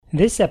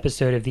This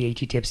episode of the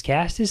AT Tips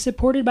Cast is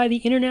supported by the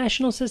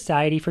International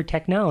Society for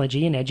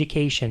Technology and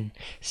Education.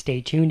 Stay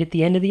tuned at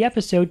the end of the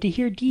episode to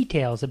hear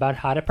details about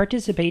how to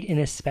participate in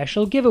a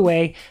special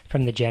giveaway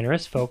from the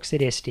generous folks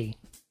at ISTE.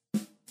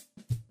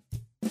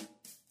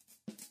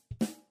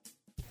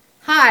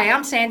 Hi,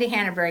 I'm Sandy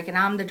Hannebrake, and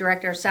I'm the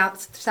director of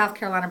South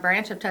Carolina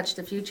branch of Touch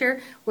the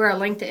Future. We're a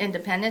link to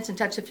independence and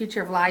touch the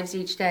future of lives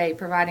each day,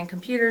 providing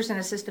computers and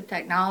assistive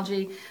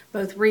technology,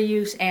 both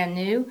reuse and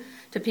new,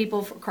 to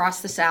people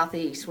across the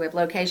Southeast. We have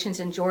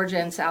locations in Georgia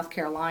and South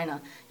Carolina.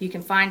 You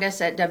can find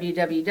us at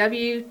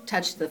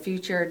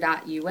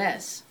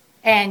www.touchthefuture.us.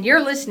 And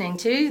you're listening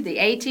to the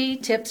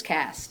AT Tips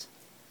Cast.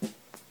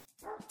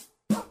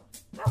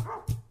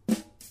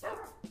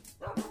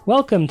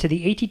 Welcome to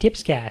the AT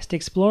Tips Cast,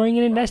 exploring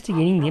and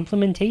investigating the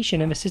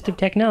implementation of assistive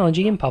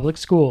technology in public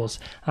schools.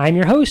 I'm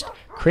your host,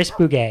 Chris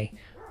Bouguet.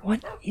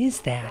 What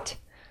is that?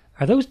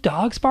 Are those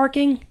dogs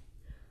barking?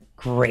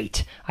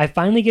 Great. I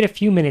finally get a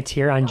few minutes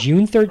here on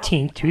June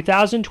 13th,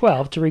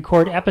 2012 to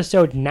record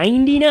episode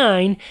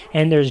 99,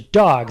 and there's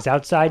dogs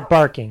outside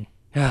barking.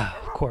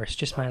 Of course,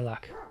 just my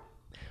luck.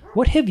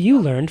 What have you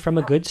learned from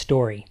a good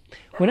story?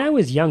 When I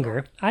was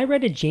younger, I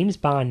read a James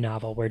Bond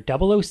novel where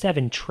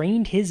 007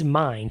 trained his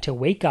mind to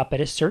wake up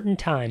at a certain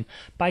time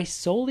by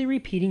solely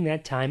repeating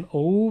that time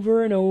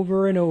over and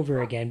over and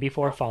over again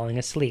before falling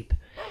asleep.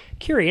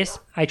 Curious,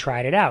 I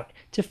tried it out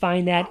to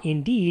find that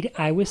indeed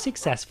I was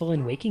successful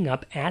in waking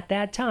up at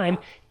that time,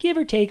 give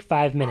or take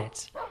 5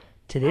 minutes.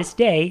 To this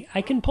day,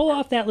 I can pull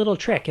off that little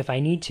trick if I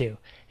need to.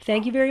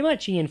 Thank you very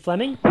much, Ian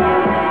Fleming.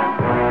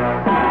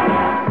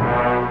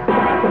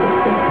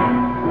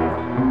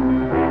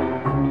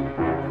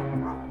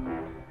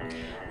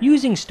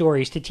 Using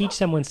stories to teach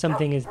someone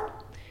something is...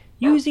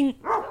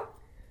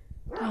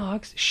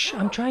 Dogs, shh,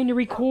 I'm trying to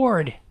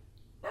record.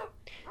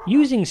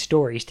 Using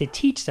stories to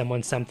teach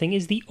someone something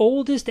is the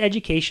oldest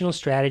educational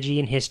strategy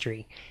in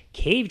history.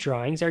 Cave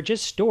drawings are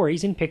just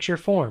stories in picture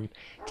form.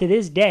 To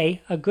this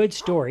day, a good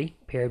story,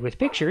 paired with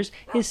pictures,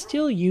 is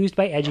still used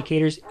by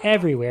educators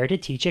everywhere to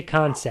teach a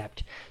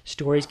concept.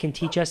 Stories can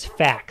teach us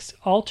facts,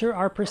 alter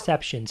our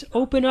perceptions,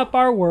 open up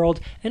our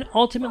world, and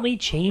ultimately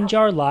change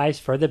our lives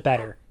for the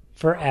better,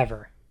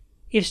 forever.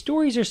 If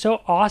stories are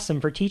so awesome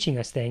for teaching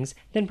us things,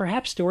 then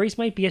perhaps stories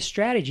might be a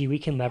strategy we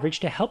can leverage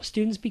to help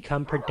students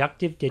become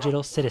productive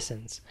digital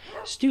citizens.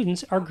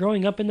 Students are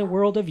growing up in the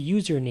world of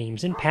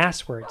usernames and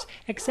passwords,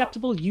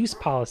 acceptable use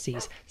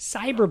policies,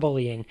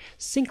 cyberbullying,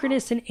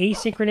 synchronous and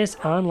asynchronous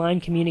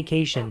online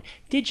communication,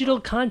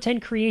 digital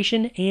content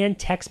creation, and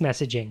text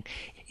messaging.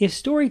 If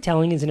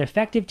storytelling is an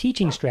effective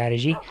teaching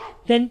strategy,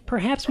 then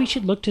perhaps we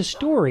should look to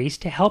stories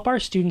to help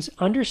our students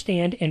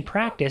understand and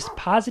practice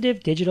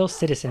positive digital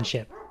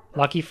citizenship.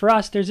 Lucky for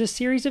us, there's a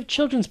series of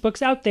children's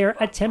books out there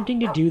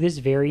attempting to do this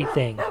very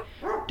thing.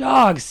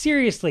 Dogs,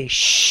 seriously,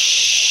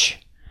 shh!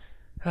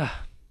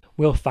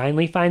 We'll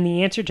finally find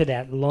the answer to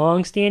that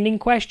long-standing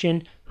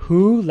question,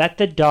 who let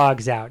the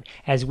dogs out,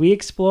 as we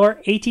explore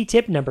AT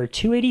Tip number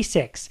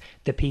 286,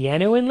 the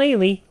Piano and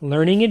Laylee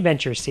Learning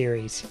Adventure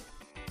Series.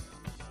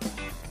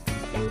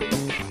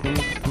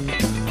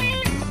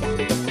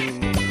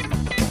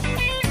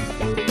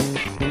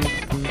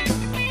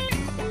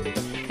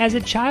 As a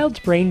child's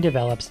brain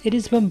develops, it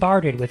is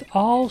bombarded with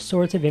all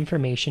sorts of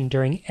information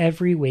during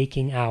every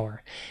waking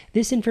hour.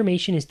 This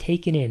information is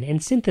taken in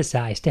and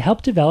synthesized to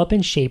help develop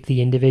and shape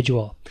the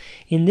individual.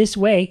 In this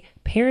way,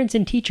 parents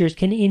and teachers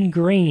can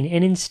ingrain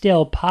and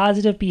instill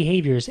positive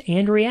behaviors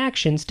and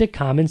reactions to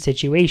common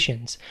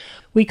situations.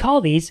 We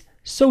call these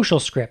social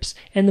scripts,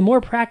 and the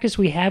more practice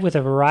we have with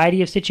a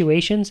variety of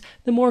situations,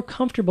 the more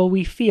comfortable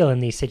we feel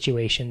in these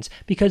situations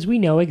because we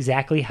know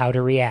exactly how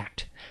to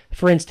react.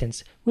 For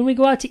instance, when we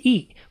go out to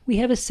eat, we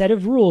have a set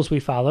of rules we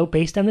follow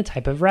based on the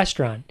type of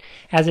restaurant.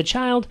 As a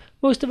child,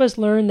 most of us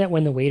learn that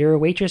when the waiter or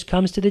waitress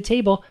comes to the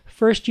table,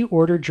 first you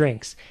order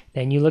drinks,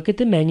 then you look at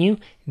the menu,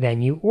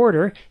 then you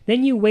order,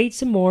 then you wait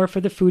some more for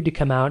the food to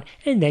come out,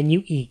 and then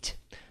you eat.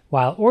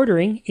 While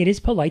ordering, it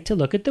is polite to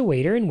look at the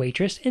waiter and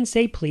waitress and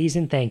say please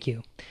and thank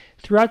you.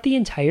 Throughout the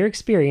entire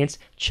experience,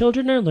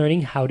 children are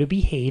learning how to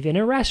behave in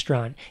a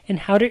restaurant and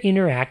how to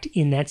interact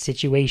in that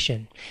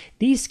situation.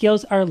 These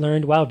skills are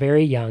learned while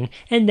very young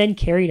and then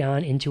carried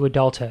on into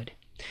adulthood.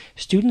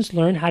 Students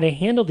learn how to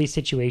handle these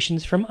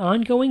situations from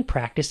ongoing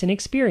practice and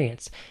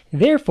experience.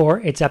 Therefore,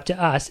 it's up to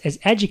us as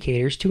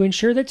educators to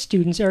ensure that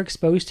students are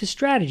exposed to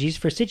strategies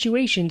for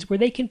situations where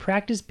they can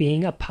practice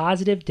being a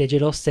positive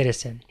digital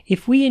citizen.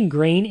 If we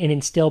ingrain and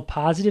instill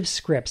positive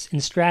scripts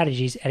and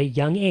strategies at a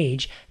young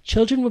age,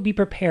 children will be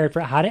prepared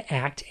for how to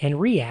act and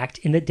react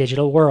in the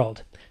digital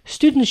world.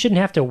 Students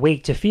shouldn't have to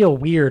wait to feel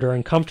weird or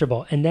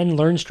uncomfortable and then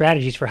learn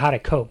strategies for how to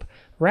cope.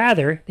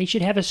 Rather, they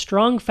should have a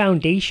strong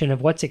foundation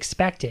of what's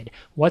expected,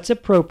 what's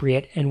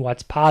appropriate, and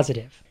what's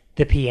positive.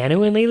 The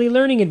Piano and Laylee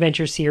Learning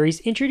Adventure series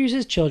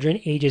introduces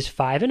children ages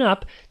 5 and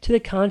up to the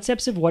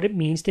concepts of what it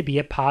means to be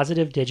a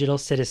positive digital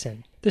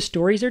citizen. The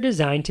stories are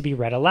designed to be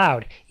read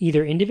aloud,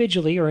 either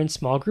individually or in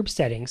small group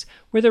settings,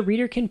 where the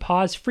reader can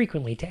pause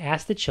frequently to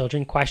ask the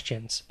children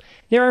questions.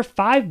 There are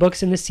 5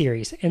 books in the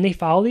series, and they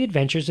follow the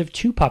adventures of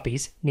 2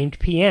 puppies, named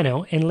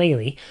Piano and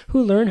Laylee,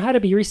 who learn how to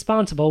be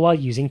responsible while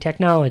using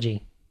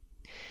technology.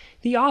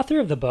 The author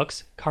of the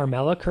books,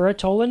 Carmela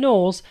Curatola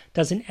Knowles,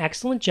 does an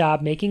excellent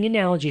job making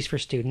analogies for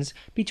students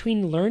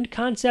between learned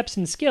concepts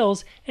and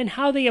skills and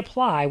how they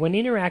apply when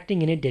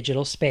interacting in a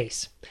digital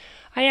space.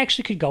 I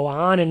actually could go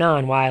on and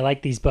on why I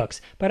like these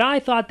books, but I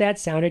thought that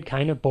sounded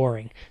kind of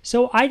boring,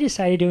 so I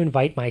decided to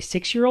invite my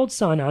 6-year-old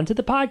son onto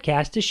the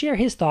podcast to share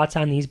his thoughts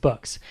on these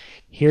books.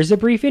 Here's a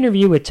brief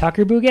interview with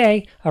Tucker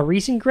Bouguet, a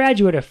recent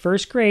graduate of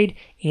 1st grade,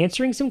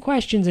 answering some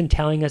questions and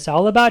telling us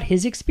all about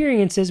his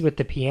experiences with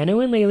the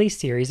Piano and Laylee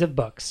series of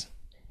books.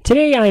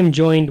 Today I am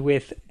joined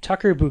with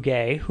Tucker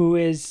Bouguet, who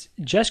is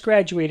just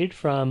graduated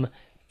from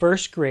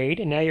 1st grade,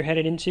 and now you're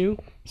headed into?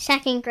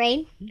 2nd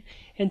grade.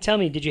 And tell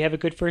me, did you have a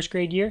good 1st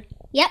grade year?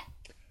 Yep.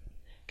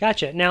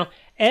 Gotcha. Now,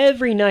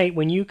 every night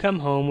when you come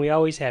home, we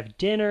always have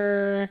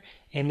dinner,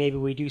 and maybe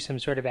we do some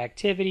sort of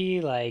activity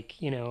like,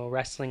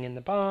 wrestling in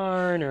the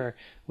barn, or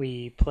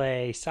we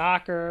play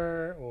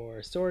soccer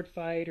or sword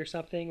fight or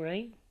something,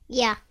 right?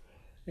 Yeah.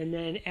 And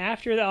then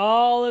after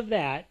all of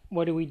that,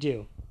 what do?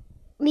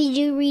 We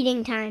do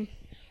reading time.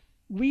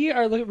 We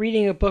are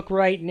reading a book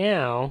right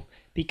now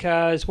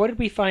because what did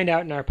we find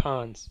out in our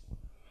ponds?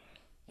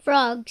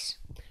 Frogs.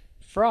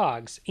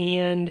 Frogs.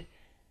 And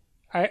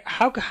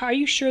how are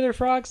you sure they're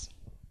frogs?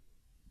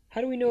 How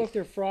do we know if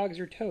they're frogs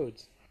or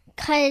toads?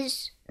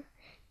 'Cause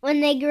when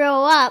they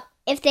grow up,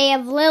 if they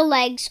have little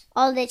legs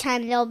all the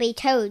time, they'll be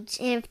toads.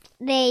 And if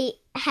they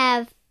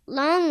have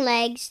long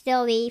legs,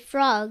 they'll be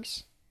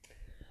frogs.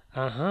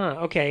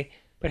 Okay.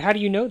 But how do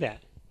you know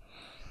that?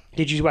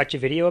 Did you watch a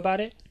video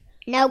about it?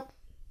 Nope.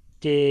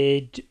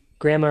 Did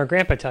Grandma or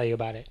Grandpa tell you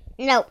about it?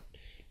 Nope.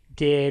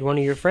 Did one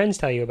of your friends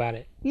tell you about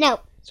it?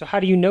 Nope. So how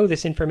do you know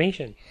this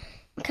information?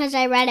 Because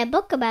I read a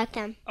book about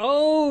them.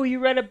 Oh, you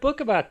read a book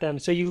about them.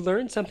 So you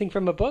learned something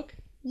from a book?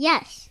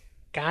 Yes.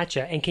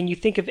 Gotcha. And can you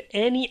think of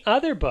any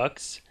other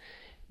books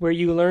where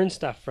you learned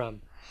stuff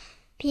from?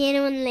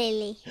 Piano and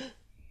Laylee.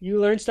 You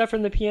learned stuff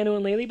from the Piano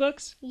and Laylee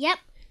books? Yep.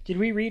 Did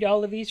we read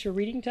all of these for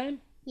reading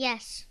time?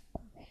 Yes.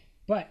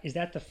 But is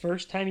that the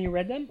first time you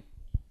read them?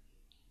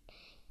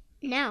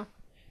 No.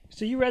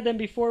 So you read them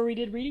before we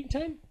did reading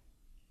time?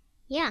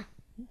 Yeah.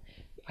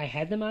 I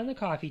had them on the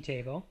coffee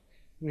table.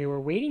 We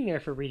were waiting there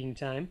for reading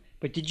time.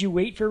 But did you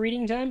wait for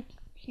reading time?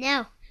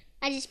 No.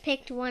 I just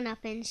picked one up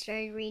and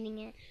started reading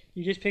it.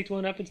 You just picked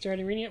one up and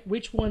started reading it?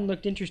 Which one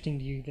looked interesting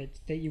to you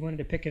that you wanted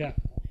to pick it up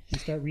and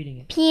start reading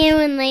it? Piano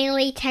and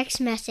Laylee text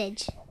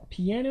message.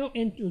 Piano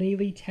and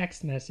Laylee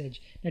text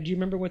message. Now, do you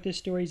remember what this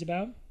story's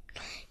about?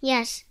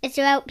 Yes. It's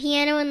about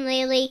Piano and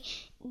Laylee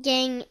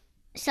getting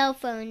cell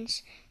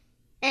phones.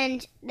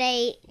 And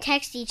they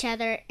text each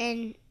other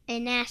in a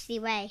nasty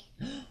way.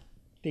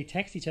 They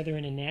text each other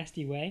in a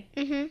nasty way?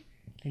 Mm-hmm.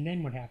 And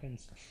then what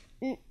happens?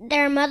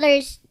 Their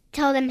mothers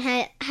tell them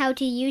how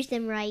to use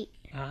them right.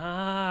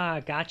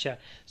 Ah, gotcha.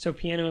 So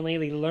Piano and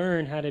Laylee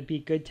learn how to be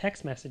good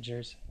text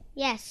messengers.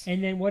 Yes.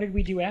 And then what did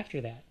we do after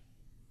that?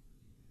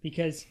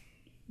 Because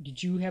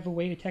did you have a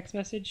way to text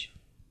message?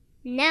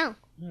 No.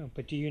 No,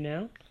 but do you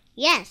now?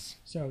 Yes.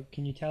 So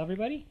can you tell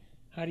everybody?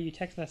 How do you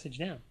text message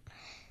now?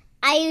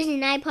 I use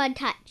an iPod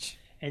Touch.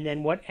 And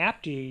then what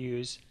app do you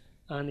use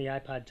on the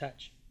iPod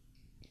Touch?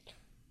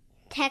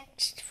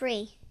 Text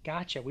free.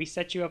 Gotcha. We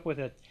set you up with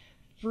a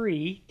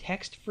free,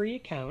 text-free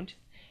account.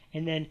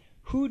 And then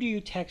who do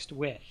you text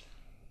with?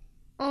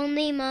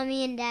 Only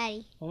Mommy and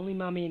Daddy. Only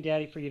Mommy and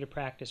Daddy for you to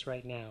practice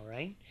right now,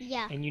 right?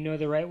 Yeah. And you know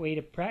the right way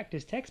to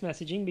practice text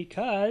messaging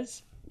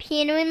because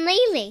Piano and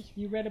Laylee.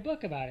 you read a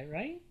book about it,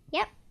 right?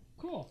 Yep.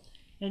 Cool.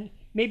 And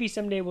maybe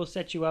someday we'll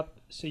set you up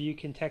so you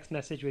can text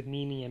message with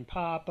Mimi and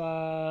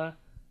Papa,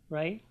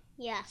 right?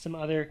 Yeah. Some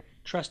other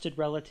trusted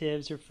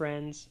relatives or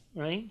friends,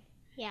 right?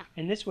 Yeah.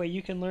 And this way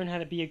you can learn how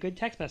to be a good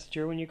text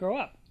messenger when you grow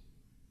up.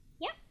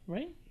 Yep.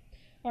 Right?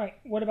 All right.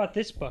 What about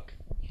this book?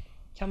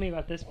 Tell me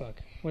about this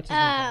book. What's this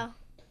one called?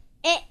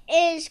 It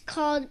is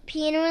called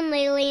Piano and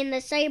Laylee and the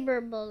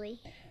Cyberbully.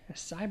 A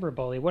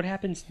cyberbully. What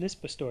happens in this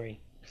story?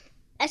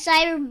 A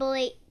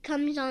cyberbully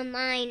comes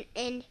online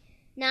and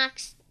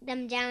knocks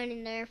them down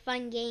in their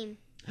fun game.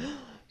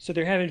 So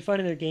they're having fun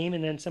in their game,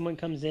 and then someone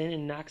comes in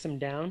and knocks them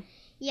down?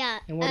 Yeah,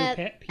 And what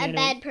do a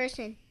bad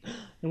person.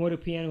 And what do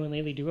Piano and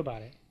Laylee do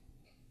about it?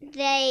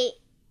 They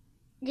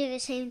do the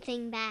same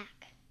thing back.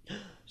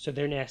 So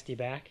they're nasty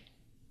back?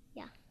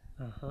 Yeah.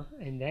 Uh-huh.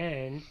 And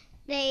then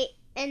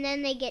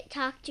they get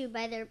talked to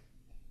by their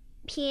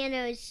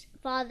Piano's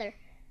father.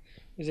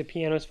 is it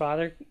Piano's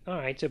father? All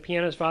right, so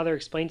Piano's father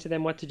explains to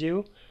them what to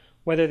do,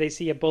 whether they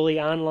see a bully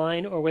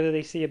online or whether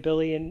they see a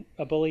bully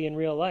in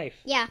real life.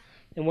 Yeah.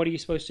 And what are you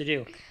supposed to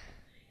do?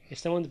 If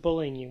someone's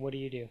bullying you, what do?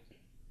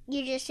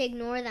 You just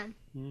ignore them.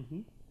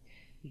 Mm-hmm.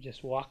 You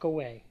just walk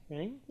away,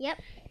 right? Yep.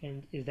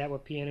 And is that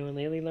what Piano and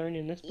Laylee learn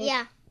in this book?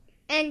 Yeah.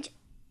 And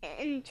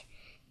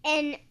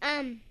Piano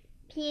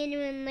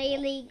and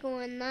Laylee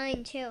go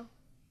online too.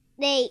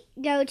 They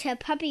go to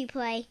puppy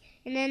play,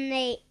 and then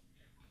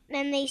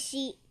they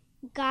see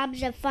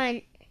Gobs of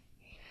Fun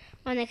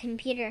on the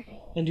computer.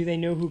 And do they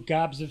know who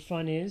Gobs of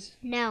Fun is?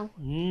 No.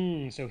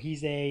 So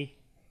he's a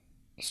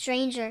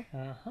stranger.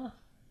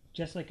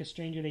 Just like a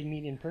stranger they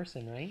meet in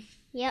person, right?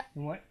 Yep.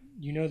 And what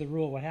you know the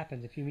rule? What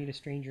happens if you meet a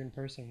stranger in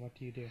person? What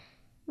do you do?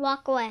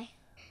 Walk away.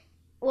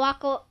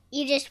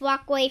 You just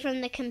walk away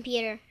from the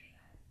computer.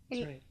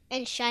 That's right.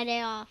 And shut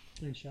it off.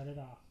 And shut it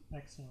off.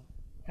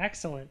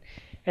 Excellent.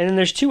 And then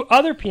there's 2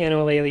 other Piano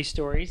and Laylee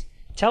stories.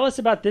 Tell us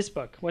about this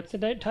book. What's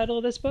the title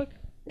of this book?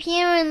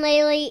 Piano and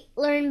Laylee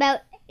learn about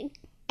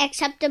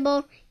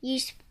acceptable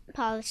use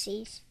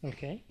policies.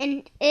 Okay.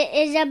 And it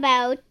is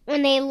about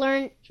when they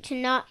learn to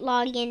not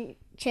log in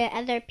to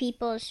other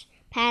people's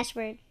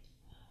password.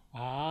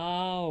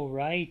 Oh,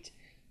 right.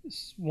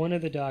 One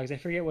of the dogs, I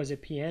forget, was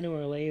it Piano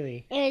or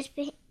Laylee? It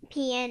was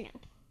Piano.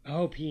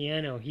 Oh,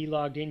 Piano. He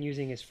logged in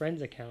using his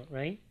friend's account,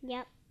 right?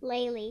 Yep,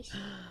 Laylee's.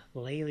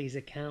 Laylee's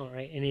account,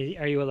 right? And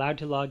are you allowed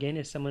to log in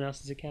as someone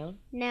else's account?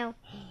 No.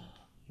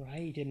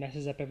 Right. It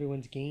messes up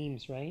everyone's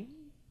games, right?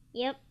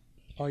 Yep.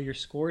 All your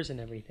scores and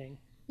everything.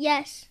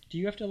 Yes. Do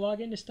you have to log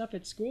into stuff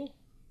at school?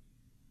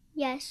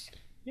 Yes.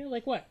 Yeah,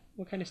 like what?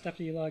 What kind of stuff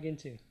do you log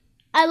into?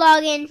 I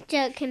log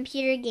into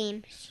computer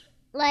games.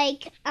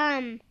 Like,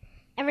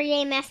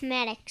 everyday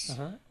mathematics.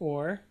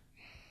 Or?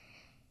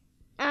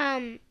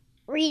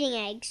 Reading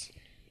eggs.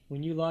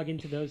 When you log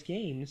into those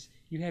games,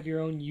 you have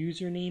your own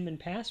username and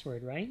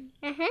password, right?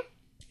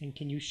 And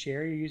can you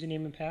share your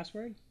username and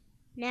password?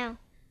 No.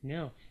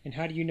 No. And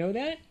how do you know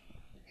that?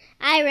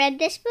 I read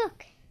this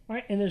book. All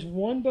right, and there's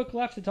one book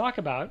left to talk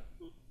about.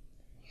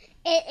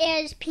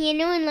 It is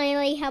Piano and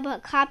Laylee Help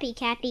a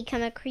Copycat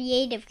Become a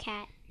Creative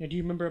Cat. Now, do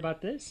you remember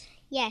about this?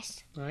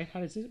 Yes. All right,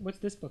 what's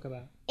this book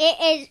about? It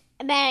is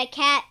about a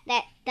cat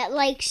that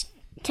likes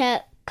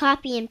to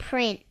copy and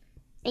print,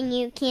 and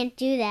you can't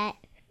do that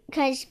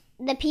because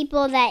the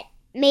people that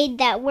made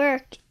that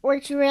worked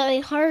really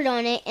hard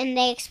on it, and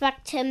they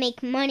expect to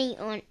make money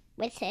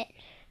with it,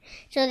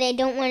 so they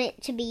don't want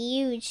it to be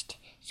used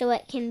so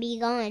it can be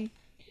gone.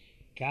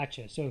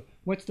 Gotcha. So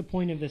what's the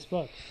point of this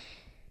book?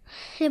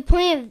 The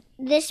point of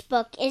this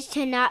book is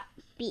to not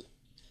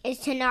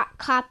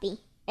copy.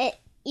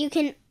 You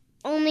can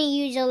only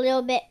use a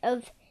little bit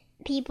of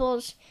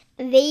people's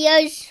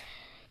videos,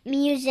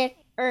 music,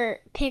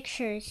 or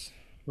pictures.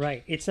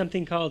 Right. It's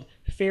something called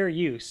fair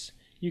use.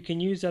 You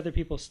can use other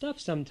people's stuff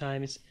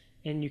sometimes,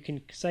 and you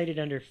can cite it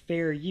under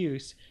fair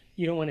use.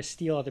 You don't want to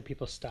steal other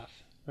people's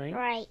stuff, right?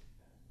 Right.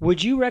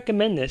 Would you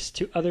recommend this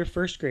to other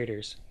first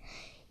graders?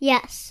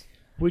 Yes.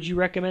 Would you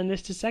recommend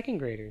this to second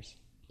graders?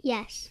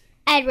 Yes.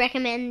 I'd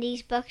recommend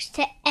these books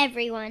to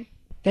everyone.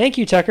 Thank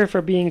you, Tucker,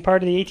 for being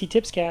part of the AT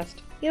Tips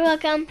Cast. You're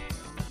welcome.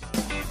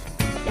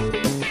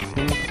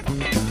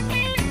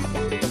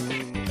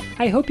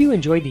 I hope you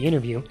enjoyed the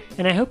interview,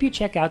 and I hope you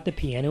check out the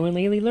Piano and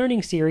Laylee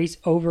Learning Series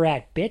over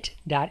at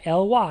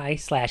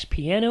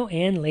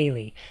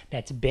bit.ly/pianoandlaylee.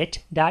 That's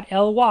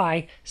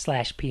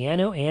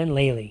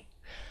bit.ly/pianoandlaylee.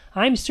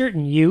 I'm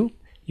certain you,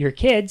 your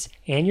kids,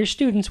 and your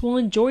students will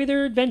enjoy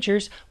their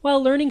adventures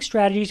while learning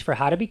strategies for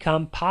how to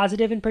become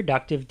positive and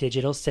productive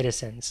digital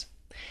citizens.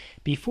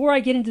 Before I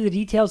get into the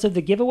details of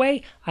the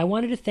giveaway, I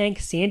wanted to thank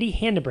Sandy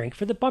Handebrink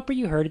for the bumper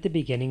you heard at the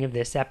beginning of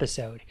this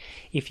episode.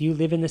 If you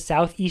live in the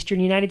southeastern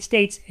United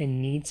States and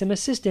need some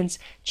assistance,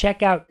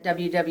 check out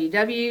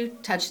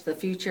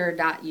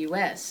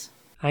www.touchthefuture.us.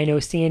 I know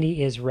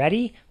Sandy is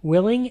ready,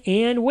 willing,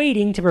 and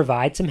waiting to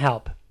provide some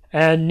help.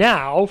 And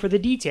now for the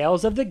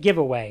details of the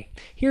giveaway.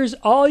 Here's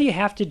all you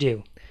have to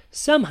do.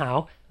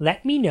 Somehow,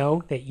 let me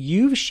know that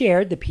you've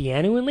shared the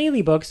Piano and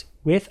Laylee books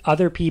with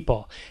other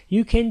people.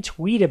 You can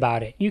tweet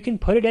about it. You can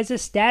put it as a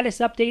status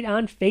update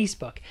on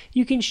Facebook.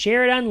 You can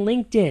share it on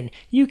LinkedIn.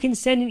 You can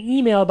send an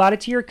email about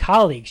it to your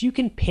colleagues. You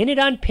can pin it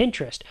on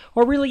Pinterest,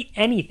 or really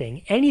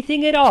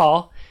anything at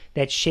all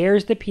that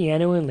shares the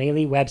Piano and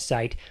Laylee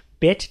website,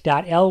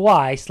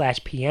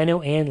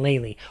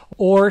 bit.ly/pianoandlaylee,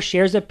 or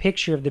shares a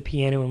picture of the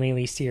Piano and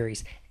Laylee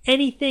series.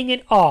 Anything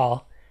at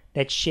all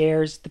that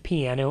shares the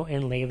Piano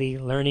and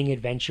Laylee Learning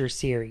Adventure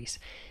series.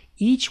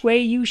 Each way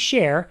you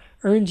share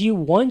earns you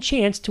one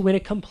chance to win a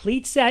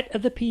complete set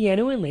of the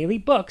Piano and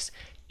Laylee books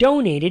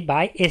donated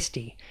by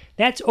ISTE.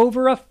 That's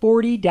over a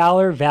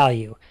 $40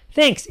 value.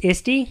 Thanks,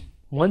 ISTE!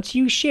 Once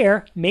you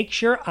share, make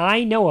sure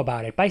I know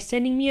about it by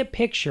sending me a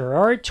picture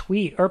or a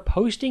tweet or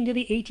posting to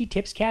the AT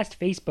Tipscast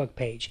Facebook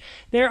page.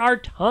 There are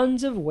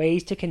tons of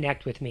ways to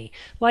connect with me,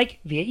 like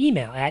via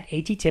email at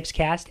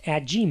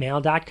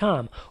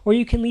attipscast@gmail.com, or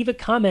you can leave a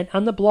comment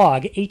on the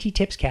blog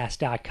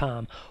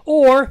attipscast.com,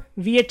 or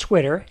via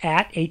Twitter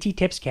at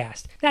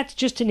attipscast. That's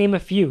just to name a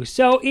few,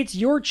 so it's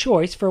your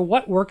choice for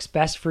what works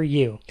best for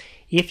you.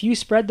 If you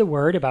spread the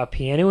word about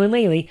Piano and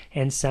Laylee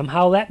and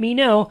somehow let me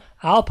know,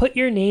 I'll put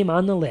your name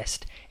on the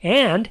list.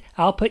 And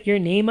I'll put your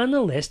name on the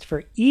list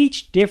for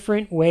each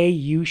different way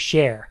you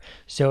share.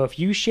 So if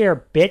you share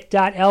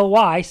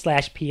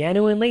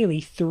bit.ly/Piano and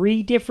Laylee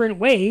 3 different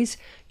ways,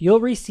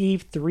 you'll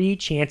receive 3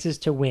 chances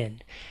to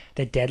win.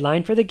 The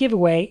deadline for the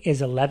giveaway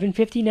is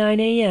 11:59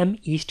 a.m.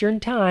 Eastern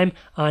Time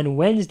on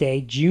Wednesday,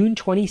 June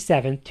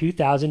 27,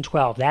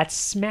 2012. That's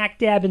smack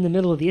dab in the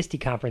middle of the ISTE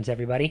conference,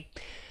 everybody.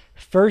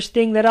 First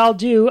thing that I'll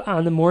do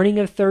on the morning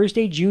of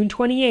Thursday, June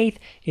 28th,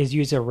 is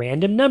use a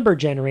random number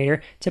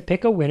generator to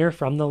pick a winner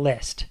from the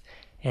list.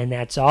 And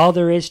that's all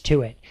there is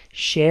to it.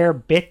 Share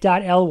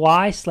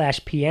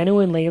bit.ly/Piano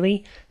and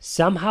Laylee,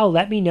 somehow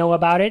let me know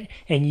about it,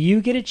 and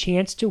you get a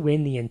chance to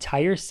win the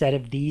entire set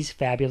of these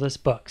fabulous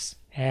books.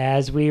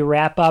 As we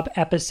wrap up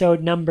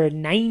episode number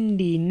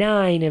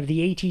 99 of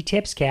the AT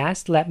Tips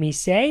Cast, let me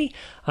say,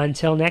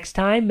 until next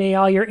time, may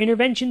all your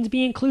interventions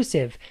be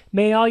inclusive,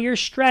 may all your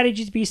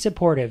strategies be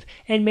supportive,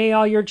 and may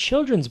all your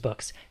children's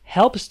books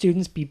help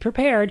students be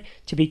prepared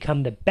to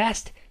become the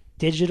best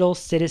digital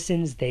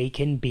citizens they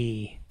can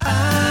be.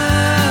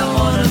 I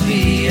wanna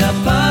be a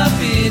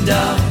puppy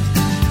dog,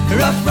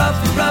 ruff,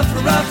 ruff, ruff,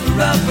 ruff,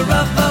 ruff,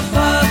 ruff, a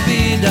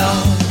puppy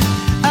dog.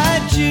 I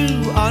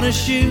chew on a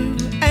shoe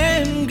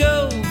and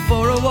go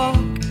for a walk.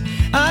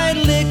 I'd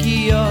lick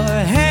your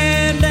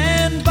hand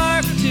and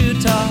bark to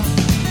talk.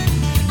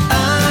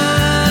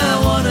 I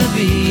wanna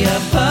be a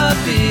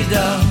puppy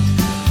dog.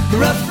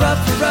 Ruff,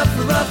 ruff, ruff,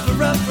 ruff,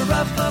 ruff,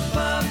 ruff, a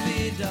puppy